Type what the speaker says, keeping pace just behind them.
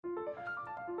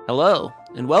Hello,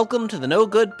 and welcome to the No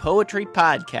Good Poetry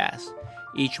Podcast.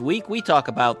 Each week we talk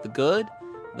about the good,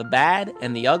 the bad,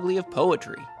 and the ugly of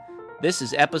poetry. This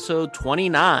is episode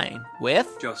 29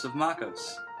 with Joseph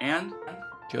Makos and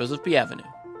Joseph Bienvenu.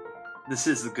 This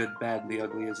is the good, bad, and the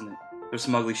ugly, isn't it? There's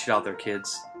some ugly shit out there,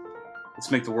 kids. Let's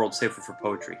make the world safer for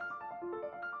poetry.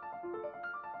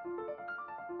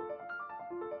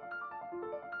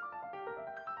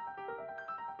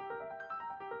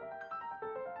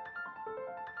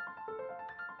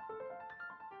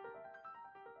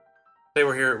 Today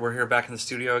we're here back in the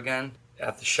studio again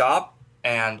at the shop,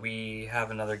 and we have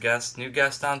another new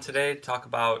guest on today to talk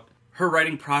about her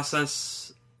writing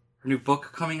process, her new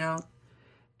book coming out,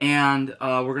 and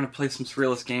we're going to play some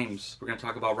surrealist games. We're going to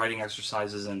talk about writing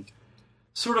exercises and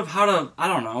sort of how to,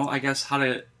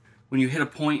 when you hit a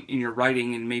point in your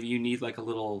writing and maybe you need like a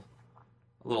little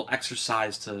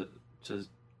exercise to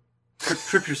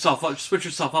trip yourself up, switch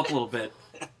yourself up a little bit.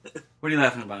 What are you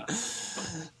laughing about?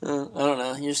 I don't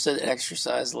know. You said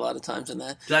exercise a lot of times in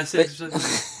that. Did I say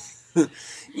exercise?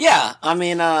 Yeah, I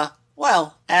mean, add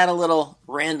a little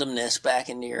randomness back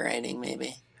into your writing,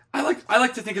 maybe. I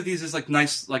like to think of these as a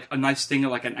nice thing,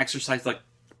 like an exercise, like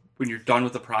when you're done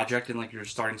with a project and like you're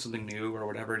starting something new or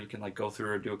whatever, and you can like go through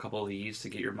or do a couple of these to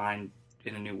get your mind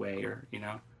in a new way, or you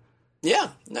know. Yeah,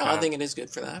 no, I think it is good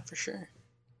for that for sure.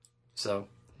 So,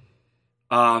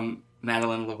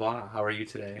 Madeline Lavoie, how are you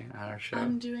today on our show?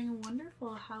 I'm doing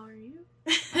wonderful. How are you?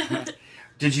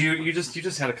 Did you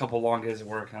just had a couple long days at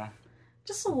work, huh?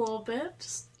 Just a little bit.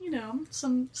 Just,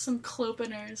 some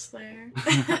clopeners there.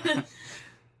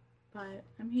 But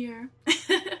I'm here.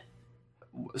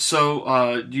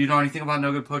 So, do you know anything about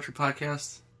No Good Poetry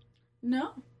Podcast?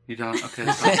 No. You don't?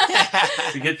 Okay. So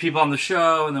we get people on the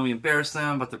show, and then we embarrass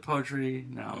them about their poetry.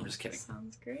 No, I'm just kidding.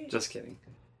 Sounds great. Just kidding.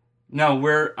 No,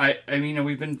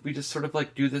 we just sort of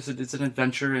like do this. It's an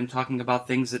adventure in talking about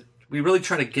things that we really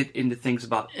try to get into things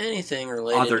about anything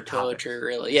related other to poetry,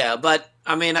 really. Yeah, but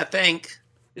I mean, I think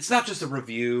it's not just a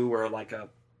review or like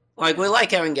we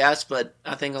like having guests, but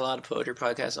I think a lot of poetry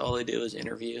podcasts, all they do is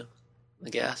interview the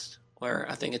guest. Where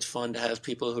I think it's fun to have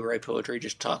people who write poetry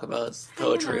just talk about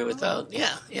poetry without,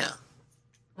 yeah.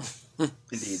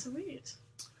 Indeed. Sweet.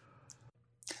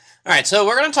 All right, so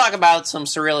we're going to talk about some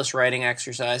surrealist writing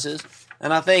exercises,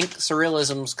 and I think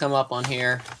surrealism's come up on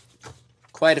here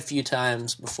quite a few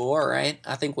times before, right?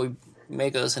 I think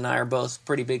Makos and I are both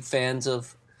pretty big fans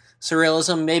of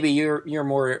surrealism. Maybe you're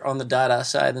more on the Dada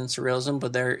side than surrealism,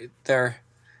 but they're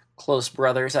close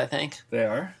brothers, I think. They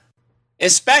are.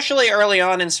 Especially early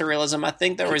on in surrealism, I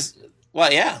think there was...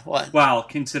 What? Well,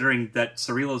 considering that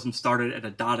surrealism started at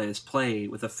a Dadaist play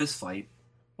with a fistfight.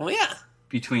 Well, yeah.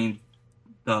 Between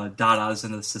the Dadas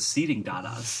and the seceding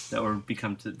Dadas that were to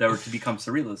become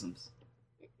surrealisms.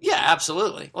 Yeah,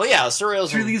 absolutely. Well, yeah,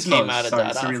 surrealism came out of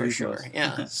Dada for sure.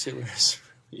 Yeah,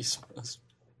 surrealism.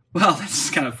 Well,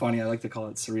 that's kind of funny. I like to call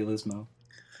it surrealismo.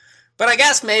 But I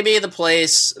guess maybe the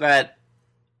place that...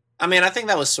 I mean, I think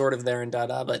that was sort of there in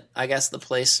Dada, but I guess the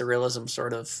place surrealism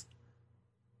sort of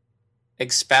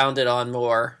expounded on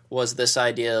more was this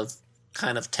idea of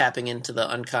kind of tapping into the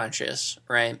unconscious,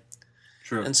 right?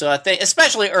 True. And so I think,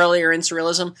 especially earlier in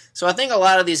surrealism, so I think a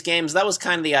lot of these games, that was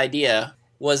kind of the idea,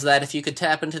 was that if you could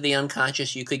tap into the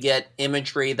unconscious, you could get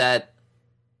imagery that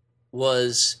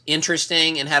was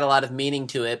interesting and had a lot of meaning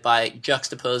to it by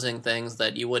juxtaposing things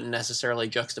that you wouldn't necessarily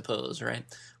juxtapose, right?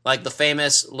 Like the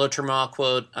famous Lautréamont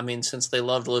quote, I mean, since they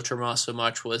loved Lautréamont so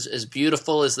much, was, "As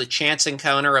beautiful as the chance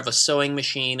encounter of a sewing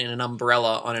machine and an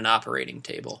umbrella on an operating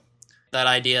table." That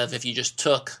idea of if you just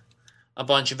took a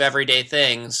bunch of everyday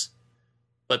things,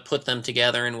 but put them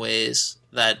together in ways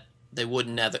that they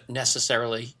wouldn't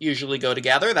necessarily usually go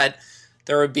together, that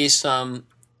there would be some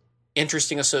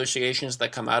interesting associations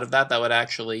that come out of that would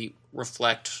actually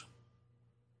reflect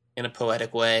in a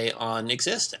poetic way on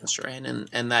existence, right?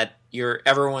 And that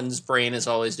everyone's brain is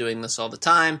always doing this all the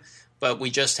time, but we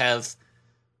just have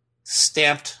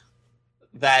stamped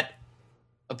that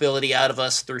ability out of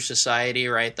us through society,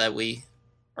 right? That we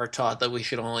are taught that we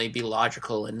should only be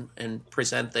logical and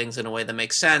present things in a way that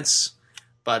makes sense,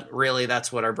 but really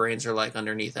that's what our brains are like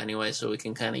underneath anyway, so we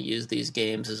can kind of use these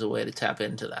games as a way to tap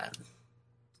into that.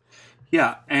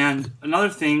 Yeah, and another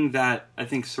thing that I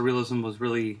think surrealism was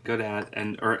really good at,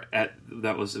 it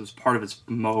was part of its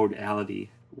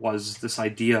modality, was this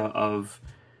idea of,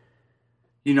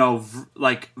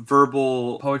 like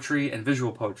verbal poetry and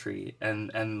visual poetry,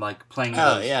 and like playing.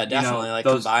 Oh yeah, definitely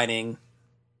combining.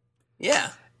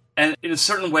 Yeah, and in a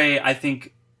certain way, I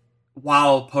think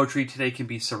while poetry today can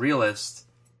be surrealist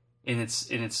in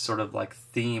its sort of like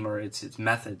theme or its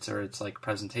methods or its like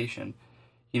presentation,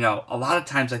 a lot of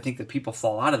times I think that people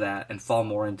fall out of that and fall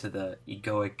more into the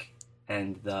egoic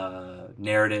and the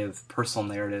narrative, personal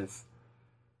narrative.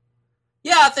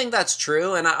 Yeah, I think that's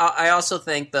true. And I also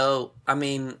think, though, I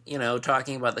mean,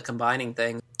 talking about the combining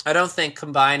thing, I don't think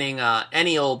combining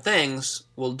any old things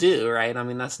will do, right? I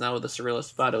mean, that's not what the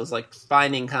Surrealists thought. It was like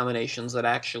finding combinations that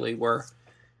actually were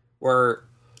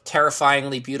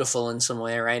terrifyingly beautiful in some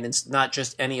way, right? It's not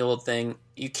just any old thing.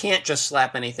 You can't just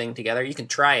slap anything together. You can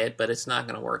try it, but it's not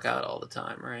going to work out all the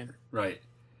time, right? Right.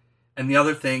 And the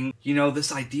other thing,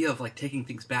 this idea of like taking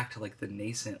things back to like the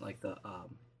nascent, like the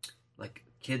like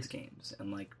kids games and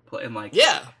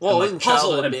yeah, well, and, like,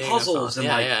 puzzles and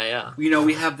yeah.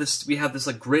 We have this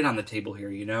like grid on the table here,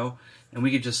 and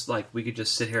we could just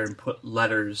sit here and put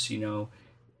letters,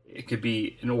 it could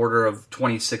be an order of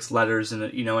 26 letters, and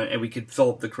and we could fill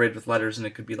up the grid with letters, and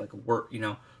it could be like a word,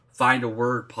 find a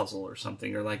word puzzle or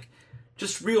something, or like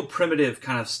just real primitive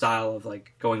kind of style of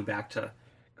like going back to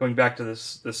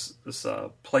this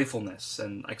playfulness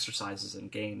and exercises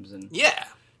and games and yeah.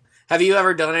 Have you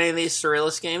ever done any of these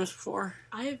Surrealist games before?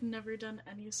 I have never done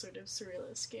any sort of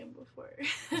Surrealist game before.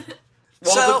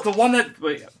 Well, the one that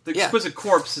Exquisite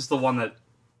Corpse is the one that.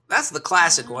 That's the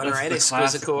classic one, That's right? the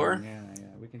Exquisite classic Core. one. Yeah,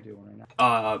 we can do one right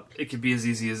now. It could be as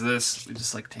easy as this. We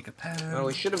just like take a pen. Oh,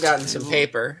 we should have gotten some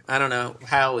paper. I don't know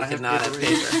how we could not have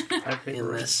paper I have paper in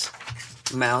right. this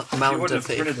mountain of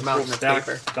paper. Mountain of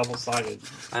paper. Double-sided.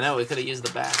 I know we could have used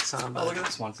the back some. Oh, look at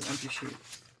this one. It's an empty sheet.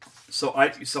 So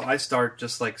I start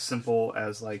just like simple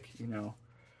as like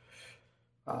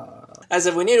As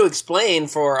if we need to explain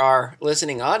for our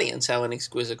listening audience how an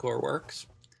Exquisite Core works.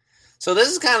 So this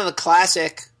is kind of the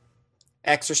classic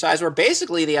exercise where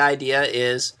basically the idea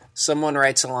is someone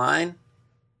writes a line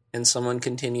and someone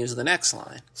continues the next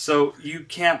line. So you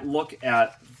can't look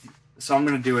at. So I'm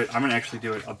going to actually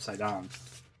do it upside down.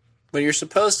 But you're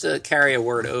supposed to carry a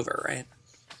word over, right?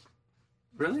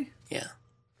 Really? Yeah.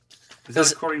 Is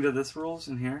that according to this rules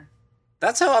in here?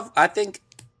 That's how I think.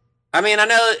 I mean, I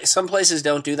know some places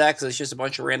don't do that because it's just a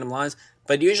bunch of random lines,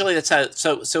 but usually that's how.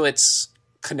 So it's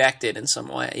connected in some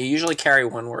way. You usually carry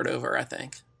one word over, I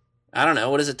think. I don't know.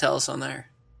 What does it tell us on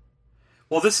there?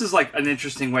 Well, this is like an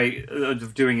interesting way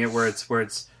of doing it, where it's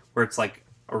like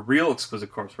a real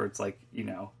Exquisite Corpse, where it's like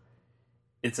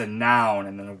it's a noun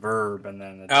and then a verb and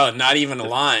then not even a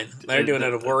line. They're doing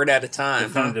it a word at a time.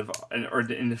 Definitive or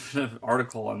the infinitive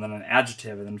article and then an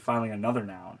adjective and then finally another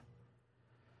noun.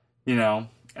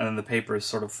 And then the paper is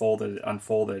sort of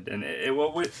unfolded, and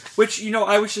which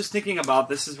I was just thinking about.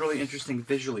 This is really interesting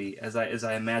visually as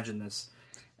I imagine this,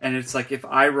 and it's like if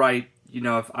I write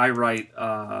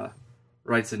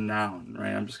writes a noun,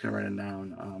 right? I'm just gonna write a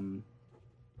noun,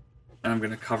 and I'm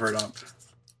gonna cover it up.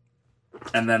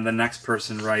 And then the next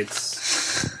person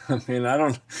writes. I mean,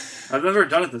 I've never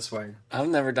done it this way. I've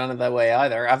never done it that way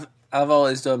either. I've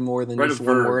always done more than just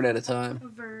one word at a time. A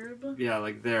verb. Yeah,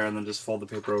 like there, and then just fold the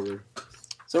paper over.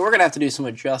 So we're gonna have to do some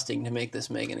adjusting to make this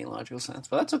make any logical sense,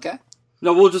 but that's okay.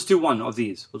 No, we'll just do one of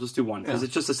these. We'll just do one because Yeah.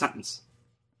 it's just a sentence.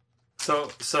 So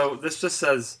this just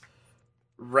says,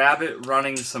 "Rabbit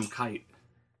running some kite."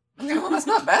 Okay, well, that's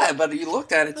not bad, but you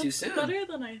looked at it too That's soon. better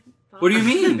than I thought. What do you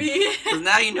it would mean? be. Because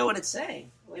now you know what it's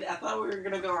saying. I thought we were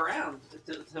going to go around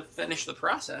to finish the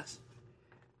process.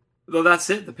 Though that's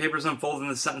it. The paper's unfolded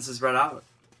and the sentence is read out.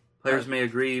 Players may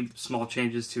agree small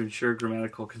changes to ensure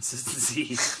grammatical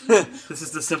consistency. This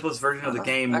is the simplest version of the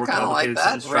game. I More kind of like complicated that.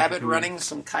 sentence structure Rabbit can be- running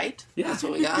some kite. Yeah. That's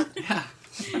what we got. Yeah.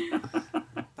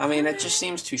 I mean, it just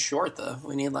seems too short, though.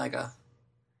 We need like a...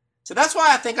 So that's why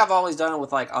I think I've always done it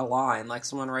with like a line. Like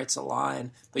someone writes a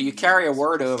line, but you carry a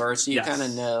word over, so you Yes. kind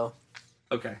of know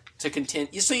Okay. to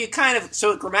continue. So it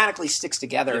grammatically sticks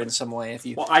together in some way if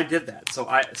you... Well, I did that.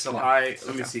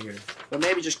 Let me see here. But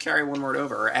maybe just carry one word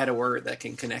over or add a word that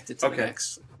can connect it to the Okay.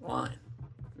 next line.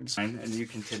 And you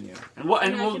continue. And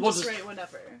And I we'll can just just write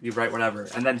whatever. you write whatever,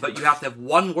 but you have to have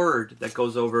one word that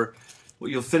goes over. Well,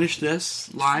 you'll finish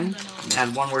this line, And then I'll-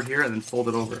 add one word here, and then fold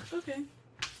it over. Okay.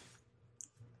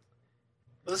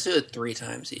 Let's do it 3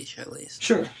 times each at least.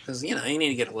 Sure. Because, you need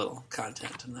to get a little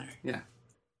content in there. Yeah.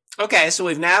 Okay, so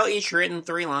we've now each written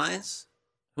 3 lines.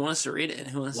 Who wants to read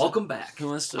it? Welcome back. Who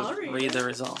wants to I'll read read it. the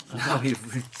result? No,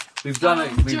 we've done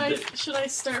it. Should I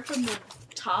start from the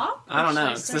top? I don't Or should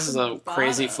know. start This is from a the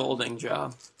crazy bottom? folding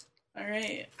job. All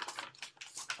right.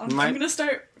 I'm Might- going to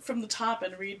start from the top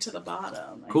and read to the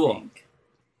bottom. Cool. I think.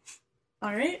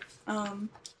 All right.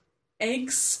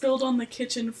 Eggs spilled on the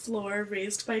kitchen floor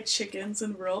raised by chickens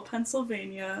in rural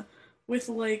Pennsylvania with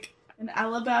like an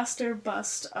alabaster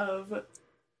bust of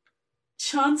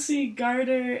Chauncey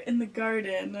Garter in the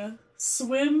garden.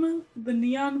 Swim the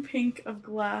neon pink of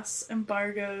glass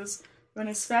embargoes Run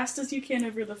as fast as you can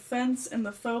over the fence in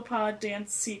the faux pas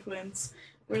dance sequence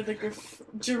where the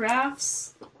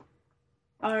giraffes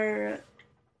are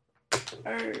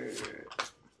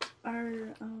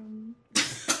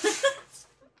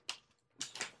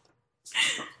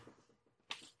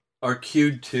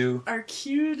cued to. Are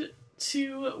cued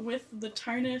to with the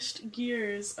tarnished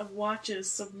gears of watches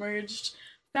submerged,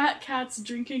 fat cats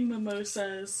drinking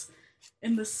mimosas.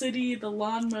 In the city, the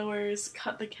lawnmowers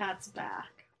cut the cat's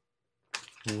back.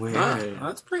 Weird. Oh,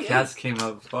 that's pretty Cats came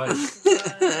up twice.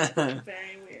 Very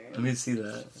weird. Let me see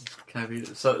that. Can I read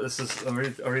it? So this is, I'll read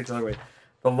it the other way.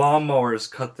 The lawnmowers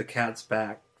cut the cat's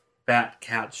back. Fat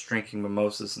cats drinking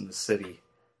mimosas in the city.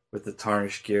 With the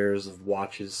tarnished gears of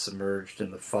watches submerged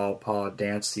in the faux pas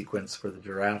dance sequence where the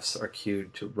giraffes are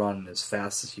cued to run as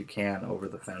fast as you can over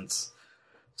the fence.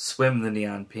 Swim the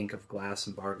neon pink of glass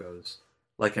embargoes.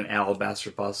 Like an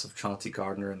alabaster bust of Chauncey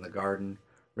Gardner in the garden,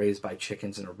 raised by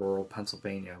chickens in a rural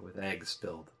Pennsylvania with eggs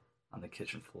spilled on the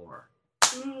kitchen floor.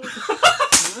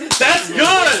 That's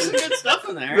good! Some good stuff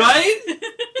in there. Right?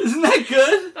 Isn't that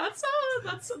good?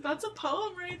 That's a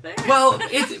poem right there. Well,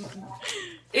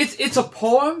 it's a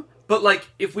poem, but like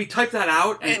if we type that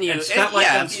out and spent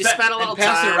spent a little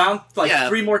pass time, it around like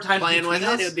 3 more times playing between with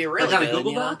us, it would be really like on a good,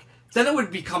 Google Doc, then it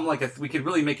would become like we could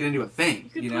really make it into a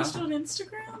thing. You could post it on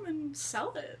Instagram and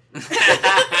sell it.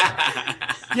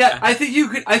 Yeah, I think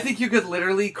you could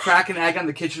literally crack an egg on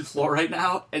the kitchen floor right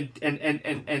now, and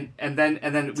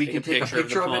then we can take a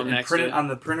picture of it and print it on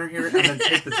the printer here, and then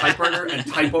take the typewriter and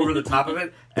type over the top of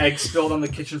it, egg spilled on the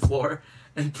kitchen floor,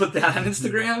 and put that on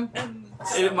Instagram. And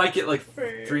it might get like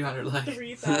 300 likes.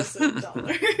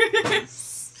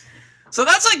 $3,000. So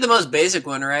that's like the most basic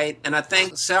one, right? And I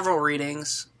think several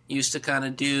readings used to kind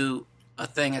of do a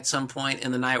thing at some point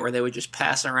in the night where they would just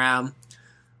pass around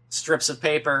strips of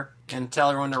paper and tell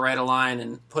everyone to write a line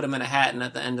and put them in a hat, and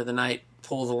at the end of the night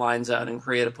pull the lines out and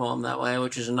create a poem that way,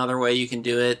 which is another way you can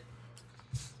do it,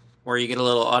 where you get a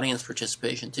little audience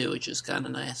participation too, which is kind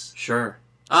of nice. Sure.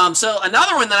 So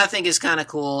another one that I think is kind of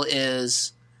cool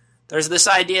is there's this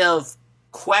idea of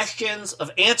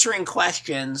answering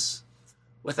questions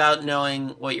without knowing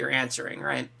what you're answering,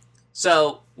 right?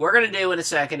 So what we're going to do in a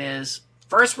second is,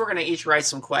 first we're going to each write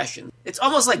some questions. It's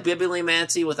almost like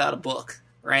bibliomancy without a book,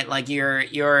 right? Like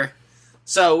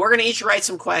so we're going to each write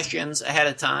some questions ahead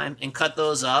of time and cut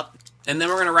those up. And then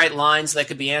we're going to write lines that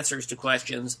could be answers to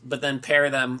questions, but then pair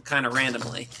them kind of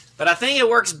randomly. But I think it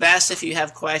works best if you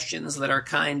have questions that are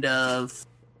kind of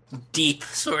deep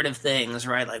sort of things,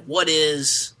 right? Like, what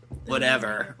is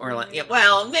whatever? Or like, yeah,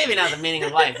 well, maybe not the meaning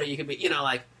of life, but you could be,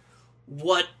 like,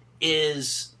 what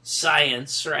is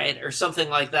science, right? Or something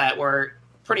like that, where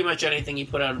pretty much anything you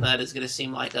put out of that is going to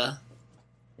seem like an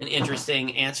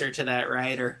interesting answer to that,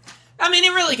 right? Or, I mean,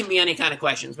 it really can be any kind of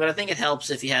questions, but I think it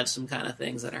helps if you have some kind of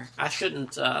things that are... I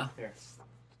shouldn't... Here,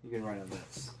 you can write on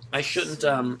this. I shouldn't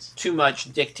too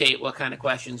much dictate what kind of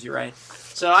questions you write.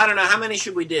 So, I don't know, how many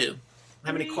should we do?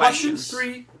 How many questions?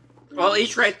 3. Well,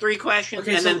 each write 3 questions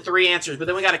and then 3 answers, but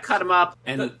then we got to cut them up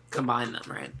and combine them,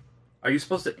 right? Are you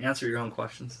supposed to answer your own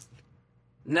questions?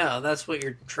 No, that's what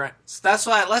you're trying... That's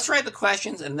why, let's write the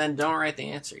questions and then don't write the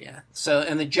answer yet. So,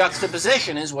 and the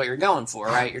juxtaposition is what you're going for,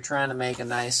 right? You're trying to make a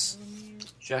nice...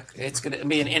 It's going to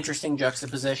be an interesting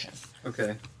juxtaposition.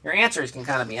 Okay. Your answers can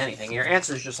kind of be anything. Your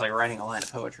answer is just like writing a line of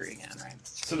poetry again, right?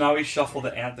 So now we shuffle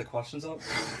the questions up?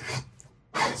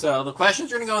 So the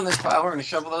questions are going to go in this pile. We're going to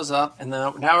shuffle those up, and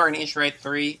then now we're going to each write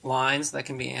 3 lines that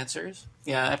can be answers.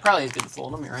 Yeah, it probably is good to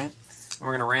fold them, you're right. And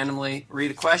we're going to randomly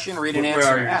read a question, read an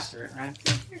answer after it, right?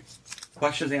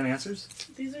 Questions and answers?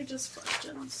 These are just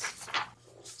questions.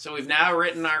 So we've now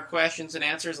written our questions and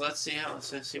answers. Let's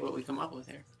see what we come up with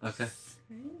here. Okay.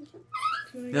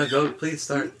 Right. Yeah, go. Please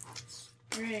start.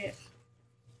 Alright.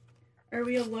 Are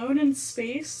we alone in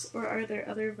space, or are there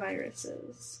other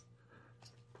viruses?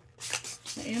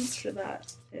 The answer to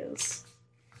that is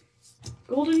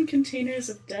golden containers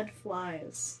of dead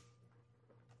flies.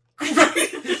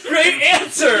 Great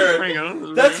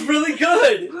answer! That's really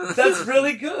good. That's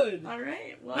really good.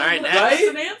 Alright, well, All right, that's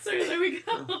an answer. There we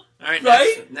go. Alright,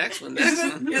 Right? next one.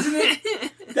 Isn't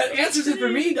it? That answers it for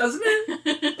me, doesn't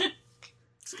it?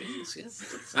 It's good.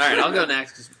 Alright, I'll go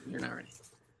next because you're not ready.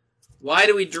 Why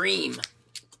do we dream?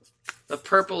 The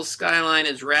purple skyline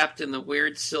is wrapped in the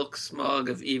weird silk smog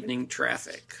of evening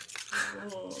traffic.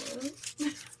 Oh.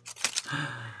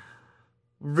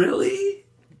 Really?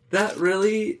 That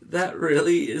really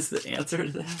is the answer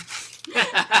to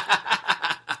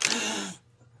that?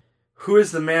 Who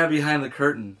is the man behind the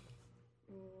curtain?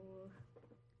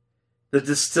 The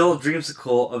distilled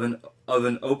dreamsicle of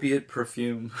an opiate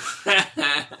perfume. That's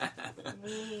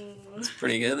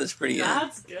pretty good. That's pretty good.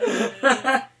 That's good.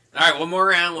 All right, one more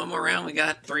round. We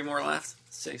got 3 more left.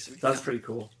 6. That's pretty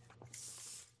cool.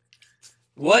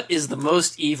 What is the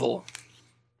most evil?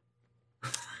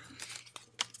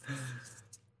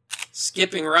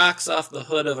 Skipping rocks off the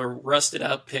hood of a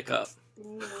rusted-out pickup.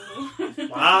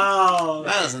 Wow.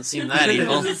 That doesn't seem that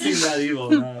evil. It doesn't seem that evil,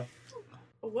 no.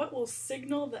 What will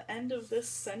signal the end of this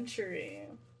century?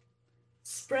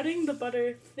 Spreading the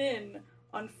butter thin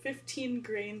on 15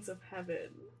 grains of heaven.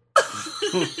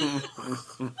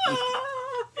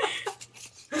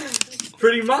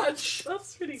 Pretty much.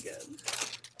 That's pretty good.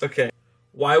 Okay.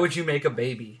 Why would you make a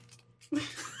baby?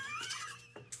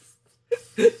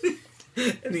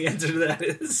 And the answer to that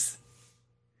is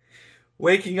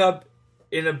waking up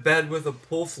in a bed with a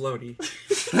pool floaty.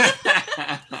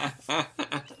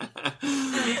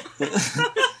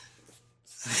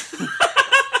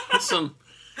 Some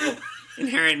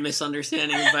inherent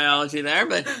misunderstanding of biology there,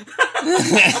 but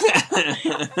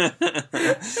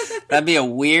that'd be a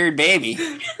weird baby.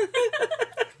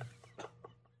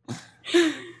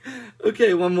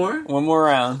 Okay, one more. One more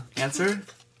round. Answer?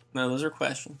 No, those are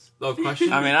questions. Oh,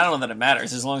 question? I mean, I don't know that it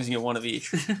matters as long as you get one of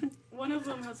each. One of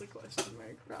them has a question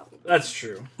mark, probably. That's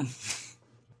true.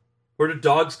 Where do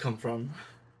dogs come from?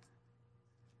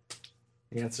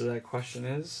 The answer to that question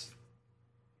is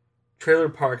trailer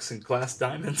parks and glass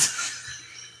diamonds.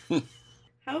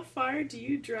 How far do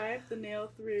you drive the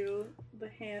nail through the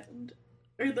hand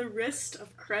or the wrist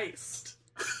of Christ?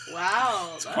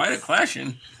 Wow, That's quite a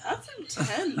question. That's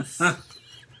intense.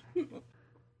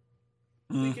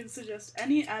 We can suggest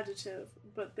any adjective,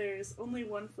 but there's only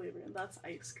one flavor, and that's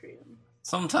ice cream.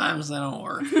 Sometimes they don't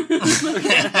work.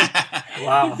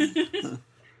 Wow.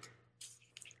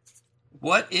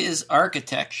 What is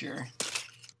architecture?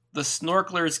 The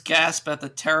snorkelers gasp at the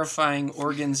terrifying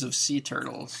organs of sea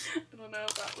turtles. I don't know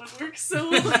if that one works so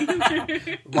well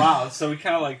either. Wow, so we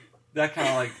kind of like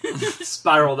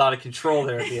spiraled out of control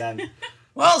there at the end.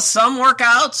 Well, some work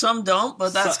out, some don't,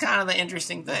 but that's kind of the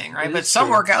interesting thing, right? It But is some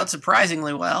true. work out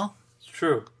surprisingly well. It's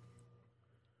true.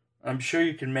 I'm sure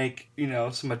you can make,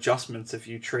 some adjustments if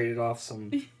you traded off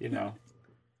some,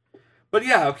 But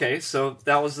yeah, okay, so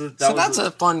that's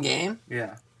a fun game.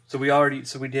 Yeah. So we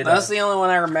did. That's the only one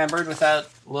I remembered without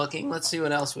looking. Let's see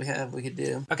what else we could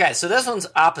do. Okay, so this one's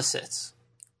opposites.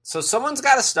 So someone's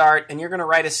got to start, and you're going to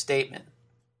write a statement.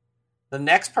 The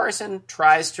next person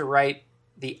tries to write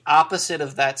the opposite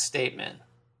of that statement,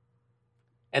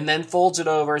 and then folds it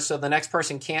over so the next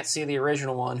person can't see the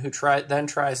original one, who then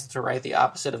tries to write the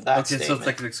opposite of that statement. So it's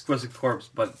like an exquisite corpse,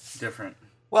 but different.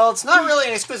 Well, it's not really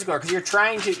an exquisite corpse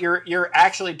because you're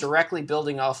actually directly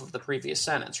building off of the previous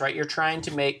sentence, right? You're trying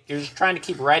to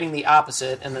keep writing the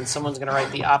opposite, and then someone's going to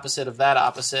write the opposite of that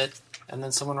opposite, and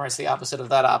then someone writes the opposite of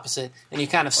that opposite, and you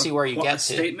kind of see where you get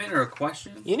to. A statement or a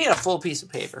question? You need a full piece of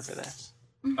paper for this.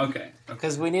 Okay.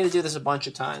 Because we need to do this a bunch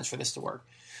of times for this to work.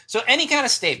 So any kind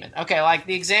of statement. Okay, like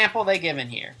the example they give in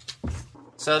here.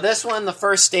 So this one, the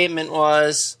first statement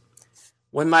was,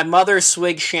 when my mother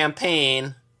swigged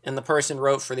champagne, and the person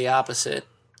wrote for the opposite,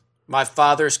 my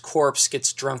father's corpse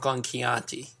gets drunk on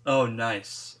Chianti. Oh,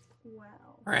 nice. Wow.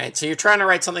 Right, so you're trying to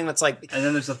write something that's like... And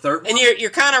then there's a third one? And you're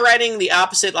kind of writing the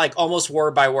opposite, like, almost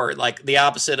word by word. Like, the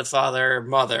opposite of father,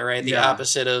 mother, right? The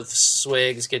opposite of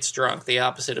swigs gets drunk. The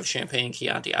opposite of champagne,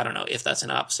 Chianti. I don't know if that's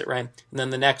an opposite, right? And then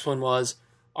the next one was,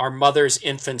 our mother's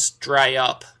infants dry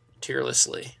up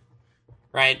tearlessly.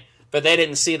 Right? But they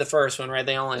didn't see the first one, right?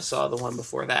 They only saw the one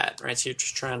before that, right? So you're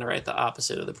just trying to write the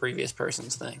opposite of the previous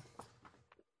person's thing.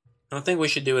 I think we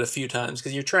should do it a few times,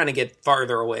 because you're trying to get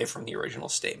farther away from the original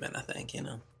statement, I think,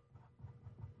 All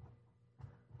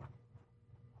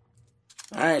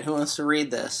right, who wants to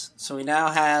read this? So we now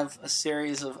have a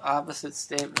series of opposite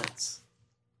statements.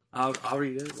 I'll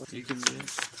read it. You can read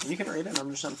it. You can read it.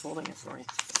 I'm just unfolding it for you.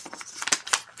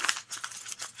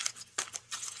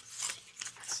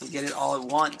 So you get it all at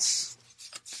once.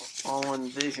 All one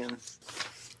vision.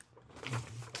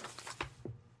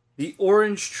 The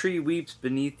orange tree weeps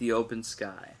beneath the open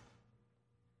sky.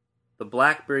 The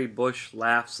blackberry bush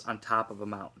laughs on top of a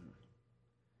mountain.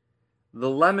 The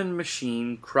lemon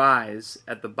machine cries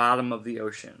at the bottom of the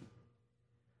ocean.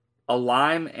 A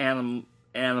lime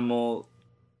animal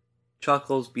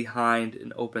chuckles behind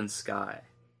an open sky.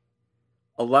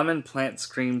 A lemon plant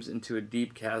screams into a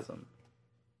deep chasm.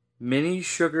 Many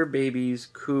sugar babies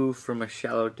coo from a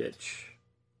shallow ditch.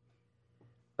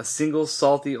 A single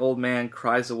salty old man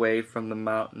cries away from the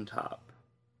mountaintop.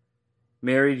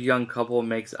 Married young couple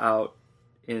makes out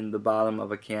in the bottom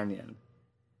of a canyon.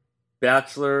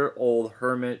 Bachelor old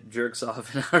hermit jerks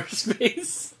off in outer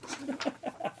space.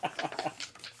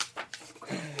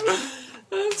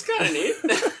 That's kind of neat.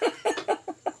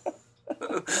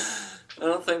 I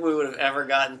don't think we would have ever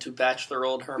gotten to Bachelor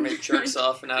Old Hermit jerks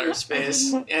off in outer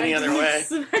space any other way.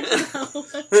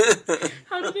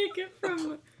 How did it get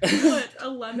from, what, a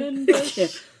lemon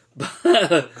bush?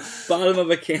 Bottom of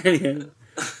a canyon,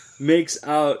 makes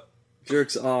out,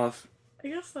 jerks off. I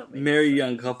guess that makes Married sense.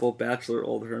 young couple, Bachelor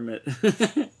old hermit.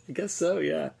 I guess so,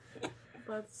 yeah.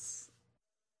 That's...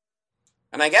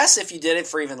 And I guess if you did it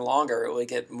for even longer, it would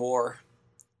get more.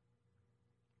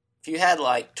 If you had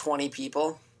like 20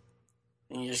 people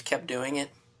and you just kept doing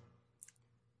it,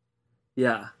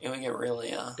 Yeah. it would get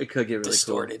really It could get really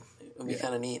distorted. It would be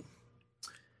kind of neat.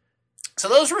 So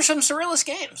those were some Surrealist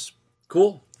games.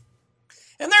 Cool.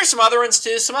 And there's some other ones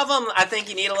too. Some of them I think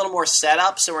you need a little more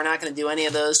setup, so we're not going to do any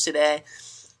of those today.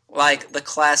 Like the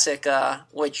classic,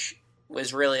 which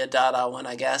was really a Dada one,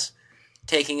 I guess.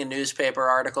 Taking a newspaper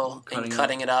article and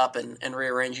cutting it up and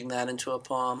rearranging that into a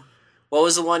poem. What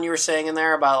was the one you were saying in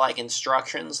there about like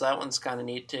instructions? That one's kind of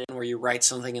neat too, where you write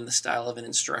something in the style of an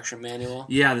instruction manual.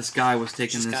 Yeah, this guy was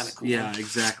taking Which is this. kinda cool. Yeah,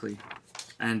 exactly.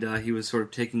 And he was sort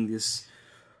of taking this.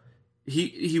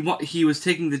 He was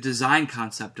taking the design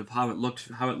concept of how it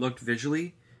looked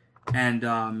visually,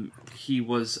 and he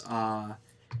was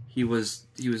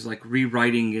like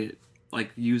rewriting it,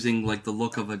 like using like the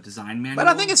look of a design manual. But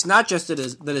I think it's not just the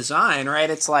design, right?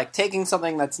 It's like taking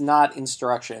something that's not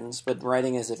instructions, but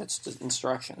writing as if it's just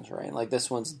instructions, right? Like this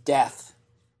one's death.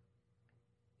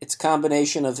 Its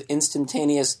combination of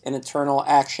instantaneous and eternal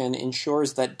action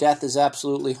ensures that death is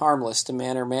absolutely harmless to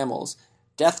man or mammals.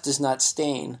 Death does not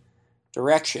stain.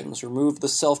 Directions: remove the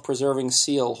self-preserving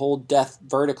seal, hold death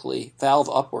vertically, valve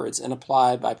upwards, and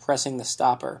apply by pressing the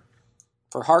stopper.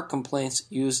 For heart complaints,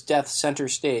 use death center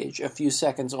stage. A few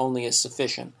seconds only is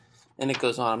sufficient. And it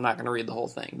goes on. I'm not going to read the whole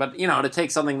thing. But, you know, to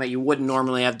take something that you wouldn't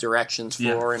normally have directions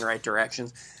for and write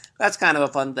directions, that's kind of a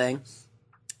fun thing.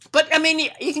 But, I mean,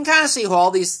 you can kind of see how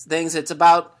all these things, it's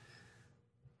about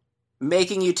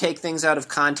making you take things out of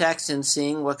context and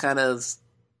seeing what kind of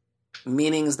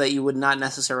meanings that you would not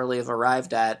necessarily have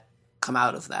arrived at come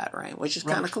out of that, right? Which is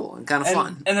kind of cool and kind of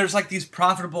fun. And there's like these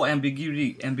profitable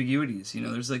ambiguities, you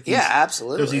know, there's like these, yeah,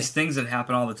 absolutely. There's these things that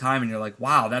happen all the time and you're like,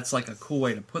 wow, that's like a cool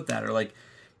way to put that, or like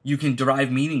you can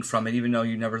derive meaning from it even though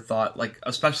you never thought, like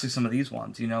especially some of these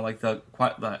ones, you know, like the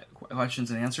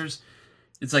questions and answers.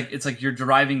 It's like you're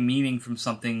deriving meaning from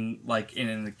something like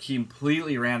in a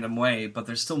completely random way, but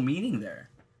there's still meaning there.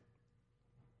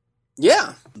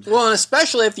 Yeah. Well, and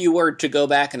especially if you were to go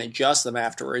back and adjust them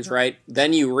afterwards, right?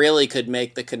 Then you really could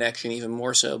make the connection even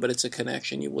more so, but it's a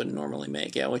connection you wouldn't normally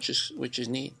make, yeah, which is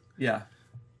neat. Yeah.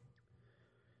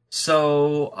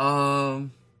 So,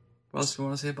 what else do you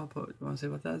want to say about poetry? You want to say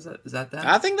about that? Is that?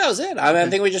 I think that was it. I mean, I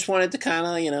think we just wanted to kind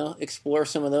of, you know, explore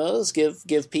some of those,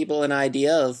 give people an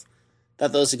idea of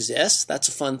that those exist. That's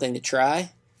a fun thing to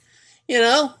try. You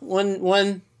know,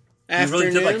 one afternoon. We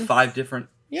really did like 5 different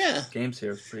games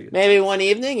here. It's pretty good. Maybe one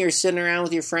evening you're sitting around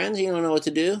with your friends, you don't know what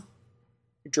to do.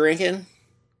 You're drinking.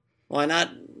 Why not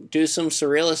do some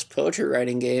Surrealist poetry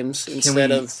writing games instead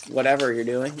of whatever you're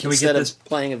doing? Instead of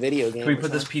playing a video game. Can we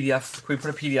put this PDF? Can we put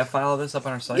a PDF file of this up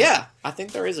on our site? Yeah, I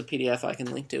think there is a PDF I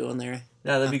can link to on there.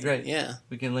 Yeah, that'd be great. Yeah,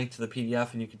 we can link to the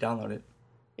PDF and you can download it.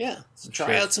 Yeah, so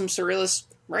try out some Surrealist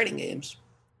writing games.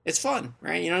 It's fun,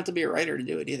 right? You don't have to be a writer to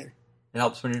do it either. It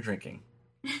helps when you're drinking.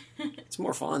 It's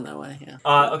more fun that way, yeah.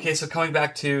 Okay, so coming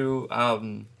back to...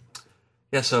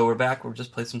 so we're back. We're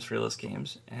just playing some Surrealist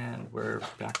games, and we're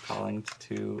back calling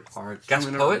to our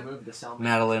guest poet,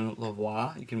 Madeline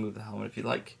Lavoie. You can move the helmet if you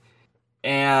like.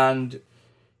 And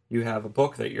you have a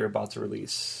book that you're about to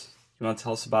release. You want to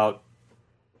tell us about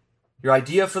your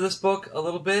idea for this book a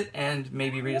little bit, and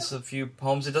maybe read us a few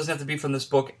poems? It doesn't have to be from this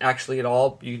book actually at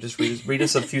all. You can just read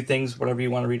us a few things, whatever you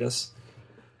want to read us.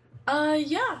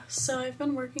 Yeah. So I've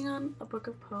been working on a book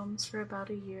of poems for about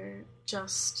a year,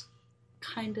 just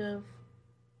kind of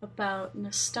about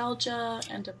nostalgia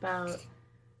and about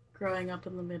growing up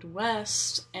in the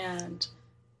Midwest. And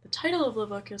the title of the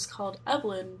book is called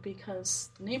Evelyn because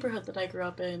the neighborhood that I grew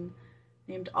up in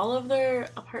named all of their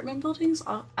apartment buildings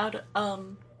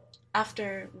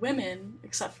after women,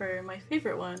 except for my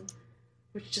favorite one,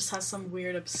 which just has some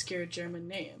weird, obscure German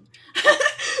name.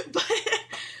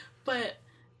 but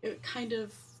it kind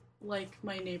of, like,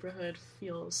 my neighborhood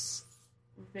feels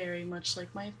very much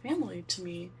like my family to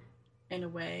me in a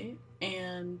way.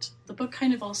 And the book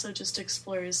kind of also just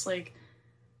explores, like,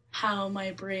 how my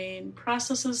brain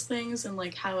processes things and,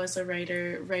 like, how as a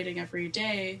writer writing every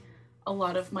day, a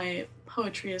lot of my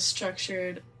poetry is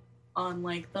structured on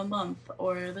like the month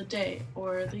or the day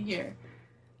or the year.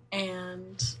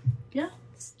 And yeah,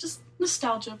 it's just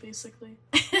nostalgia basically.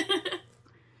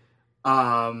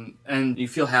 And you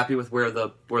feel happy with where the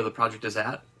project is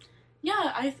at?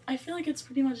 Yeah, I feel like it's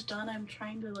pretty much done. I'm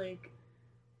trying to like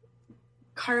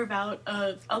carve out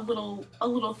a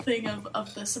little thing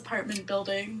of this apartment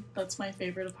building. That's my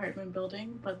favorite apartment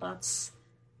building, but that's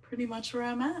pretty much where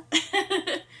I'm at.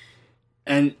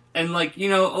 And like, you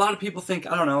know, a lot of people think,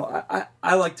 I don't know,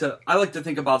 I like to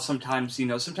think about sometimes, you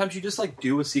know, sometimes you just like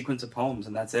do a sequence of poems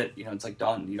and that's it. You know, it's like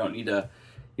done. You don't need to,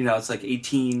 you know, it's like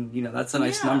 18, you know, that's a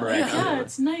nice number actually. Yeah,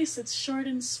 it's nice. It's short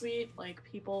and sweet. Like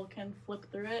people can flip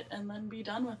through it and then be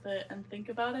done with it and think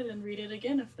about it and read it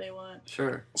again if they want.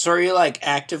 Sure. So are you like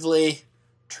actively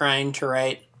trying to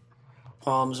write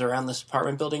poems around this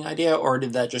apartment building idea, or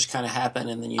did that just kind of happen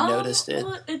and then you noticed it?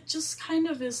 Well, it just kind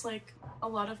of is like a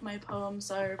lot of my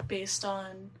poems are based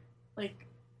on like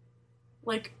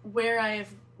where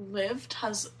I've lived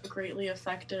has greatly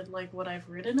affected like what I've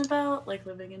written about. Like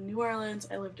living in New Orleans,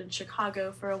 I lived in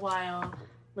Chicago for a while,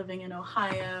 living in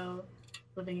Ohio,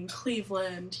 living in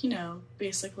Cleveland, you know,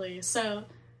 basically. So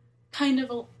kind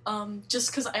of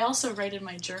just because I also write in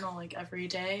my journal like every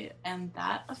day, and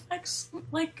that affects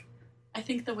like I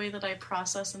think the way that I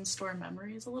process and store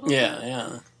memories a little bit.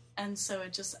 Yeah. And so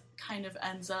it just kind of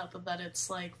ends up that it's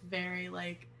like very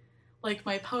like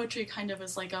my poetry kind of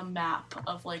is like a map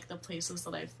of like the places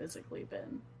that I've physically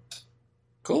been.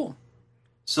 Cool.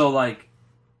 So like,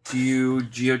 do you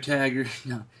geotag your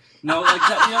no like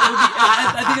that, you know, it would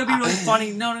be, I think it'd be really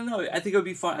funny. No. I think it would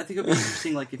be fun. I think it would be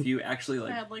interesting. Like if you actually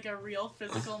like I had like a real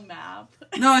physical map.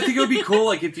 No, I think it would be cool.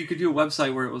 Like if you could do a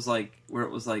website where it was like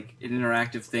an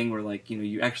interactive thing where like, you know,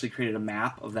 you actually created a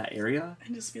map of that area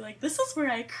And just be like, this is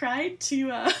where I cried to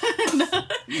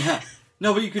Yeah.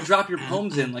 No, but you could drop your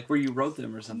poems in like where you wrote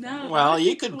them or something. No. Well, That'd be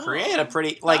you could cool. create a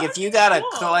pretty like if you got a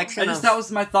cool. collection That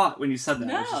was my thought when you said that.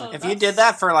 No. I was just like, if you did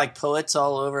that for like poets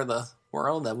all over the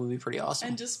world, that would be pretty awesome.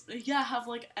 And just have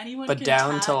like anyone But can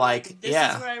down tag, to, like, this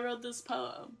yeah. is where I wrote this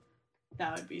poem.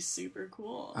 That would be super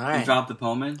cool. All you right, drop the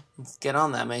poem in. let's get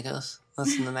on that, Makos.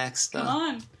 That's the next. Come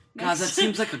on. God, that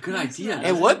seems like a good next idea. one.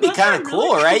 It would be That's kind a of really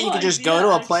cool, right? cool You could just idea, go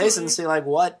to a place actually. and see like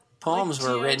what poems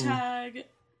Like, were written geotag.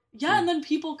 Yeah, and then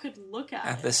people could look at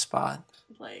at it. this spot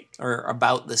Like, or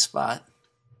about this spot.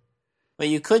 But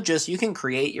you can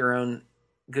create your own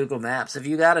Google Maps if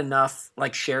you got enough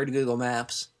like shared Google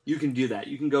Maps. You can do that.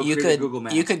 You can go You create a could Google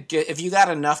Map. you could get, if you got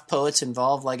enough poets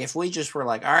involved. Like if we just were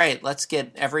like, all right, let's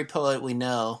get every poet we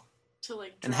know to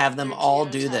like and drop have them their all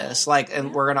do geotag. this. Like, and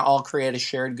Yeah. we're gonna all create a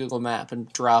shared Google Map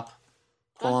and drop That'd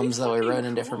be poems that we fucking wrote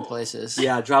in different cool. places.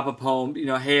 Yeah, drop a poem. You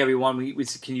know, hey everyone, we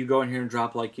can you go in here and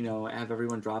drop like, you know, have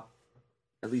everyone drop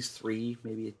at least 3,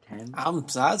 maybe 10.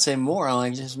 I'd say more,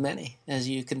 like just many as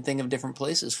you can think of different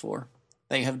places for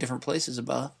that you have different places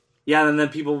about. Yeah, and then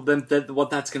people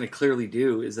what that's going to clearly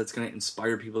do is that's going to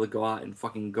inspire people to go out and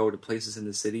fucking go to places in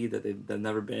the city that they've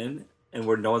never been and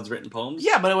where no one's written poems.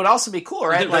 Yeah, but it would also be cool,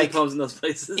 right? Write Like poems in those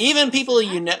places. even people that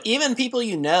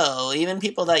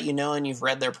you know and you've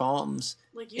read their poems.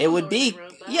 Like, you It don't would know be where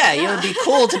they wrote that. it would be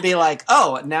cool to be like,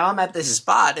 oh, now I'm at this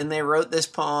spot and they wrote this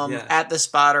poem Yeah. at this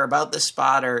spot or about this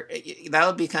spot, or that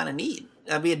would be kind of neat.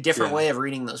 That'd be a different Yeah. way of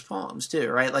reading those poems too,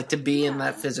 right? Like to be in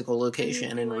that physical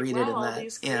location and Like, read wow, it in all that.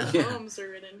 these cool Yeah. Yeah. poems are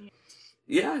written here.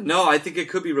 Yeah, no, I think it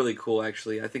could be really cool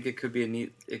actually. I think it could be a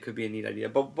neat idea.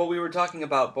 But what we were talking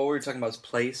about is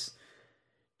place.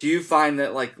 Do you find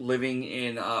that like living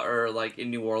in or like in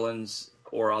New Orleans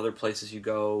or other places you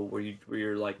go where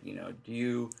you're like, you know, do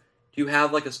you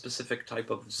have like a specific type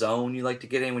of zone you like to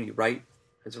get in when you write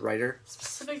as a writer?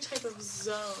 Specific type of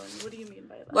zone. What do you mean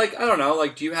by that? Like, I don't know,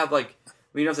 like do you have like, I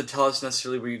mean, you don't have to tell us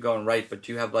necessarily where you go and write, but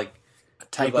do you have like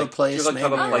Type like, of place, do you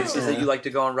have like type maybe? of places that you like to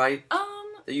go and write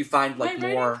that you find like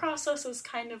my more writing process is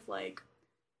kind of like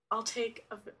I'll take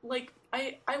like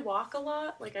I walk a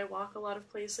lot. Like I walk a lot of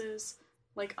places,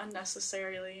 like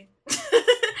unnecessarily.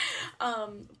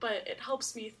 But it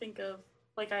helps me think of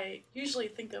like I usually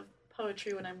think of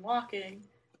poetry when I'm walking,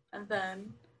 and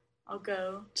then I'll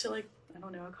go to like I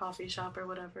don't know a coffee shop or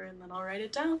whatever, and then I'll write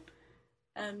it down.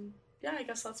 And yeah, I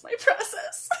guess that's my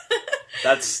process.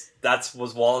 That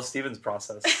was Wallace Stevens'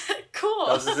 process. Cool.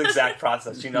 That was his exact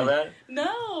process. You know that?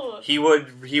 No. He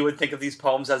would think of these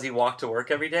poems as he walked to work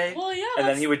every day, Well, yeah. and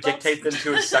then he would that's- dictate them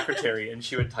to his secretary, and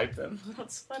she would type them.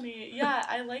 That's funny. Yeah,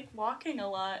 I like walking a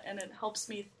lot, and it helps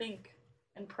me think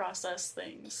and process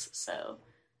things. So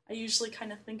I usually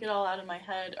kind of think it all out in my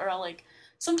head, or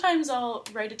sometimes I'll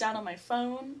write it down on my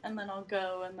phone, and then I'll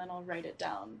go and then I'll write it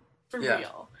down for Yeah.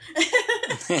 real.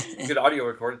 You could audio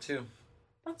record it too.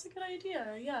 That's a good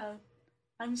idea. Yeah,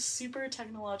 I'm super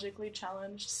technologically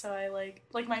challenged, so I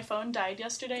like my phone died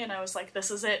yesterday and I was like, this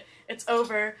is it. It's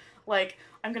over. Like,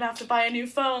 I'm gonna have to buy a new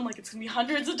phone. Like, it's gonna be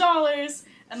hundreds of dollars.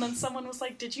 And then someone was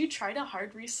like, did you try to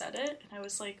hard reset it? And I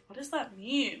was like, what does that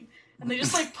mean? And they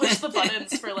just, like, pushed the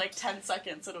buttons for, like, 10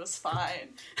 seconds and it was fine.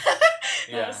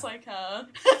 I was like, huh?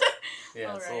 Yeah,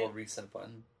 All it's right. a little reset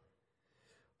button.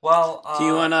 Well, Do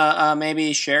you want to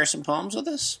maybe share some poems with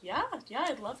us? Yeah,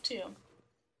 I'd love to.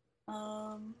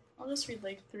 I'll just read,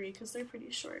 like, 3, because they're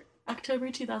pretty short. October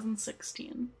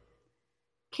 2016.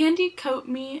 Candy coat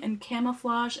me in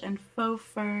camouflage and faux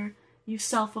fur, you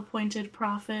self-appointed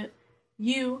prophet.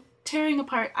 You, tearing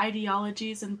apart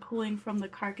ideologies and pulling from the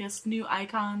carcass new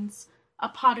icons. A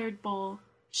pottered bowl,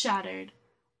 shattered.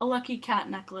 A lucky cat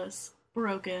necklace,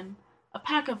 broken. A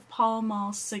pack of Pall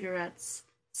Mall cigarettes,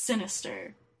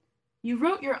 sinister. You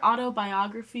wrote your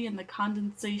autobiography in the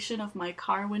condensation of my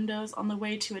car windows on the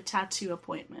way to a tattoo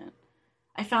appointment.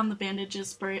 I found the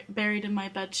bandages buried in my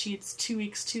bedsheets 2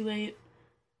 weeks too late.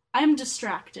 I am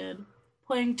distracted,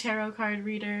 playing tarot card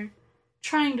reader,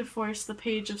 trying to force the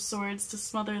Page of Swords to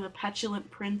smother the petulant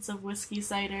prince of whiskey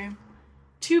cider.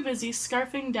 Too busy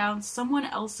scarfing down someone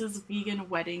else's vegan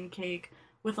wedding cake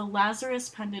with a Lazarus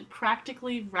pendant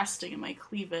practically resting in my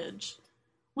cleavage.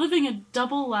 Living a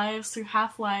double lives through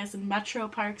half-lives in metro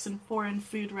parks and foreign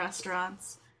food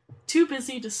restaurants. Too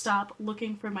busy to stop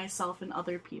looking for myself in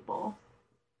other people.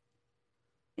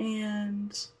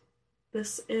 And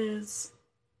this is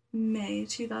May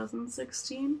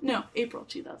 2016? No, April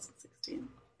 2016.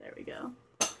 There we go.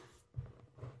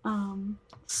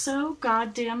 So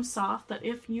goddamn soft that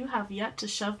if you have yet to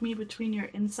shove me between your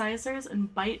incisors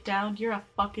and bite down, you're a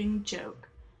fucking joke.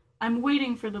 I'm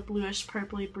waiting for the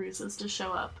bluish-purpley bruises to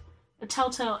show up, a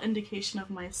telltale indication of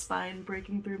my spine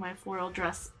breaking through my floral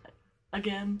dress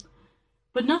again.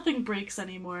 But nothing breaks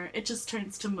anymore, it just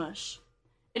turns to mush.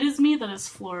 It is me that is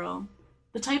floral,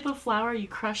 the type of flower you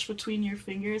crush between your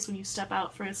fingers when you step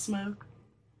out for a smoke.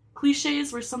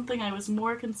 Clichés were something I was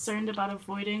more concerned about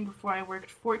avoiding before I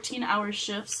worked 14-hour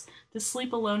shifts to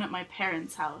sleep alone at my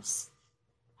parents' house.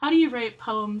 How do you write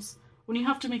poems when you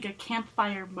have to make a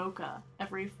campfire mocha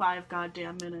every 5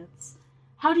 goddamn minutes?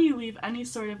 How do you leave any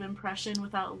sort of impression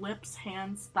without lips,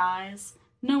 hands, thighs?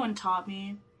 No one taught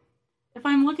me. If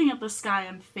I'm looking at the sky,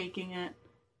 I'm faking it.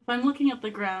 If I'm looking at the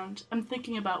ground, I'm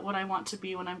thinking about what I want to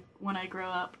be when I grow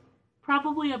up.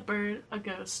 Probably a bird, a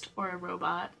ghost, or a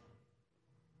robot.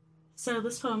 So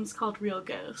this poem's called Real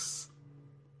Ghosts.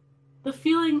 The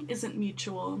feeling isn't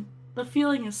mutual. The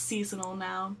feeling is seasonal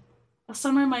now. A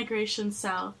summer migration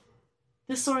south.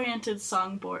 Disoriented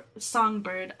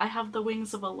songbird, I have the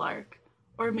wings of a lark,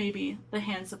 or maybe the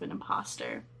hands of an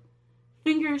imposter.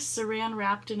 Fingers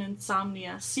saran-wrapped in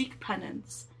insomnia seek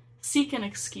penance, seek an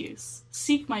excuse,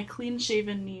 seek my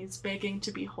clean-shaven knees begging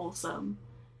to be wholesome.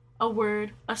 A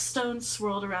word, a stone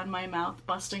swirled around my mouth,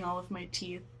 busting all of my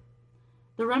teeth.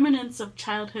 The remnants of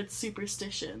childhood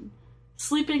superstition,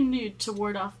 sleeping nude to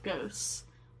ward off ghosts.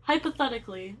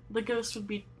 Hypothetically, the ghost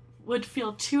would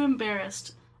feel too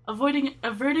embarrassed, averting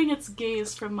its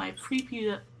gaze from my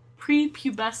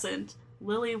prepubescent,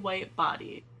 lily-white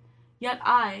body. Yet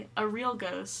I, a real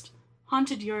ghost,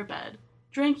 haunted your bed,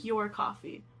 drank your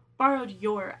coffee, borrowed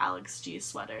your Alex G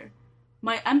sweater.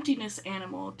 My emptiness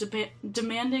animal,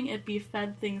 demanding it be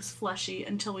fed things fleshy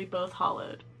until we both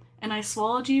hollowed. And I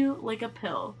swallowed you like a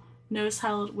pill, nose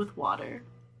held with water.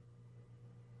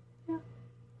 Yeah.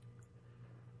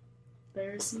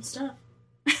 There's some stuff.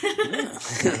 Yeah,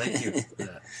 thank you for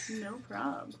that. No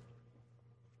problem.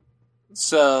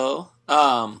 So,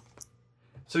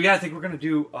 So yeah, I think we're gonna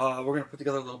put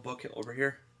together a little book over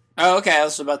here. oh, okay, I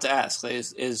was about to ask,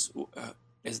 is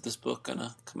this book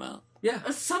gonna come out? Yeah.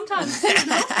 Sometimes,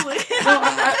 hopefully.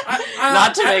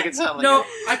 Not to make it sound like no,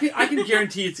 I can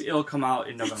guarantee it'll come out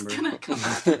in November. It's gonna come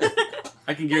out.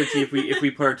 I can guarantee if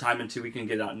we put our time into, we can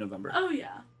get it out in November. Oh,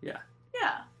 yeah. Yeah.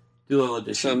 Yeah. Do a little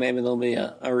addition. So maybe there'll be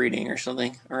a reading or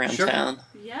something around Sure. town.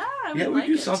 Yeah, I Yeah, would we like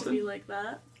do it something. to be like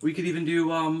that. We could even do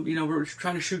we're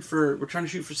trying to shoot for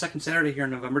second Saturday here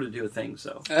in November to do a thing.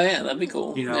 So Oh yeah, that'd be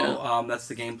cool. that's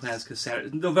the game plans because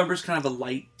November's kind of a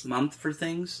light month for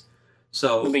things.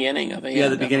 So The beginning of it. yeah,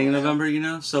 the beginning of definitely.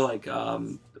 November. So like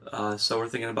so we're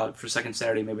thinking about for second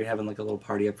Saturday maybe having like a little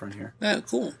party up front here. Oh,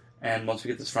 cool. And once we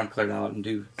get this front cleared out and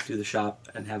do the shop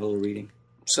and have a little reading.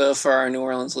 So for our New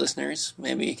Orleans listeners,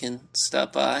 maybe you can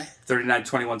stop by.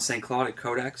 3921 St. Claude at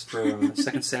Codex for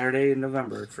second Saturday in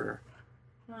November for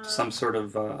some sort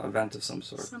of event of some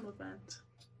sort. Some event.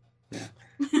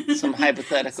 Yeah. Some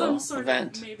hypothetical Some sort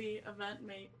event. of maybe event,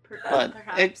 But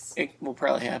perhaps. it will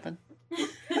probably happen. I've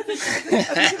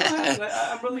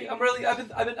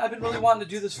been really wanting to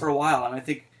do this for a while, and I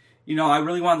think, I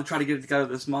really wanted to try to get it together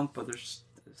this month, but there's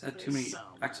had too many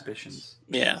exhibitions.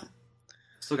 Yeah.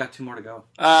 Still got 2 more to go.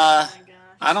 Oh my gosh.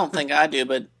 I don't think I do,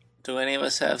 but do any of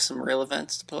us have some real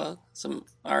events to plug? Some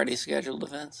already scheduled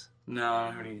events? No, I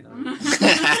don't have any.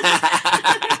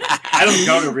 I don't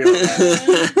go to real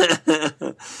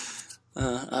events.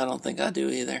 I don't think I do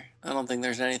either. I don't think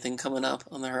there's anything coming up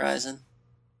on the horizon.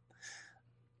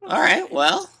 All right,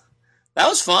 well, that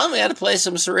was fun. We had to play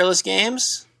some Surrealist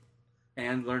games.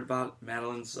 And learned about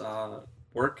Madeline's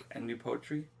work and new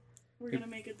poetry. We're gonna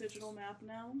make a digital map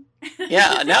now.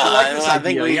 Yeah, no, I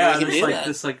think we can do that.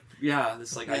 This idea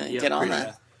get of on creating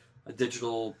that. a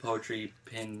digital poetry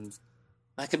pin.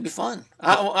 That could be fun.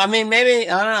 I mean, maybe,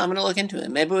 I don't know, I'm going to look into it.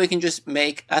 Maybe we can just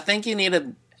I think you need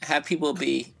to have people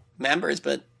be members,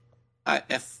 but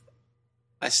if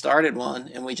I started one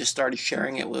and we just started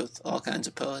sharing it with all kinds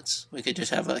of poets, we could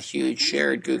just have a huge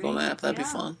shared Google map. That'd be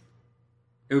fun.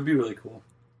 It would be really cool.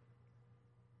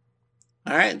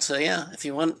 All right, so yeah, if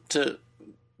you want to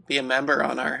be a member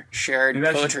on our shared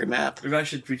poetry map, maybe I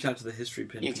should reach out to the history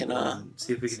pin. You can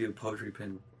see if we can do a poetry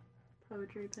pin.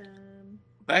 Poetry pin.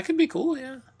 That could be cool,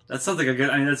 yeah. That sounds like a good.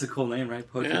 I mean, that's a cool name, right?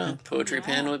 Poetry pin. Poetry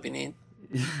pin would be neat.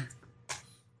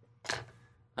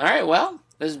 All right, well,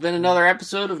 this has been another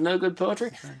episode of No Good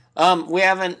Poetry. We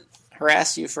haven't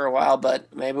harassed you for a while,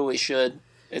 but maybe we should.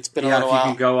 It's been a little while.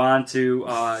 You can go on to,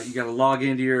 you got to log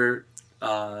into your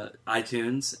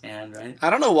iTunes, and right? I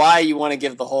don't know why you want to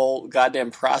give the whole goddamn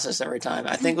process every time.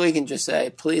 I think we can just say,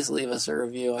 please leave us a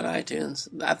review on iTunes.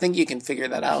 I think you can figure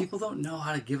that out. People don't know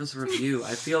how to give us a review.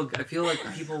 I feel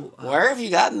like people... Where have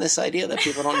you gotten this idea that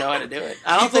people don't know how to do it?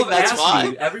 I don't think that's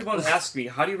why. Everyone asks me,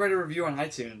 how do you write a review on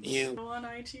iTunes? Go on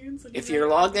iTunes. If you're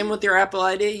logged in with your Apple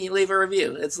ID, you leave a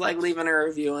review. It's like leaving a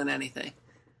review on anything.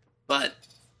 But,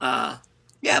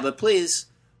 but please...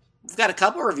 We've got a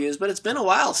couple reviews, but it's been a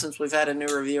while since we've had a new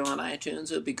review on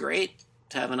iTunes. It would be great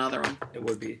to have another one. It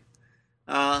would be.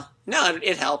 No,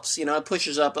 it helps. It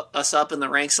pushes us up in the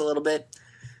ranks a little bit.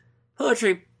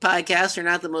 Poetry podcasts are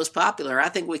not the most popular. I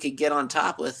think we could get on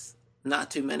top with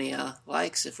not too many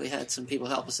likes if we had some people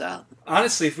help us out.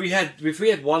 Honestly, if we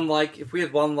had one like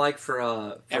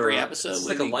for every episode, it's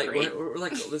like a like. We're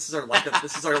like this is our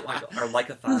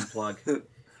like-a-thon plug.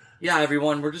 Yeah,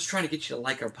 everyone, we're just trying to get you to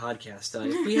like our podcast.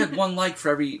 If we had one like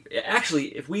for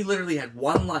if we literally had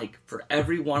one like for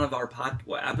every one of our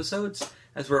episodes,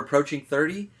 as we're approaching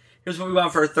 30, here's what we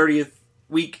want for our 30th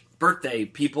week birthday,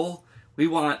 people. We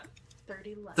want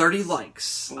 30 likes. 30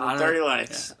 likes. 30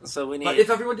 likes. Yeah. So we need. But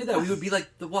if everyone did that, we would be like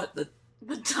the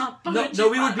top. No,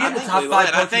 we would be in the top 5.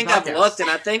 I think podcasts. I've looked, and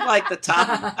I think like the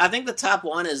top. I think the top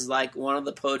one is like one of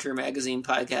the Poetry Magazine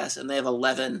podcasts, and they have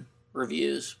 11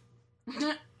 reviews.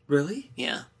 Really?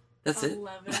 Yeah. That's 11.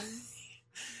 it?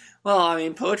 Well, I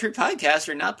mean, poetry podcasts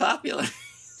are not popular.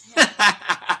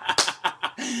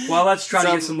 Well, let's try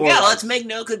to get some more. Yeah, let's make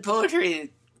No Good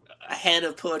Poetry ahead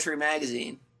of Poetry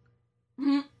Magazine.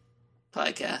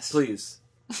 Podcast. Please.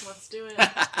 Let's do it.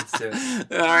 Let's do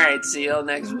it. All right, see y'all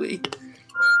next week.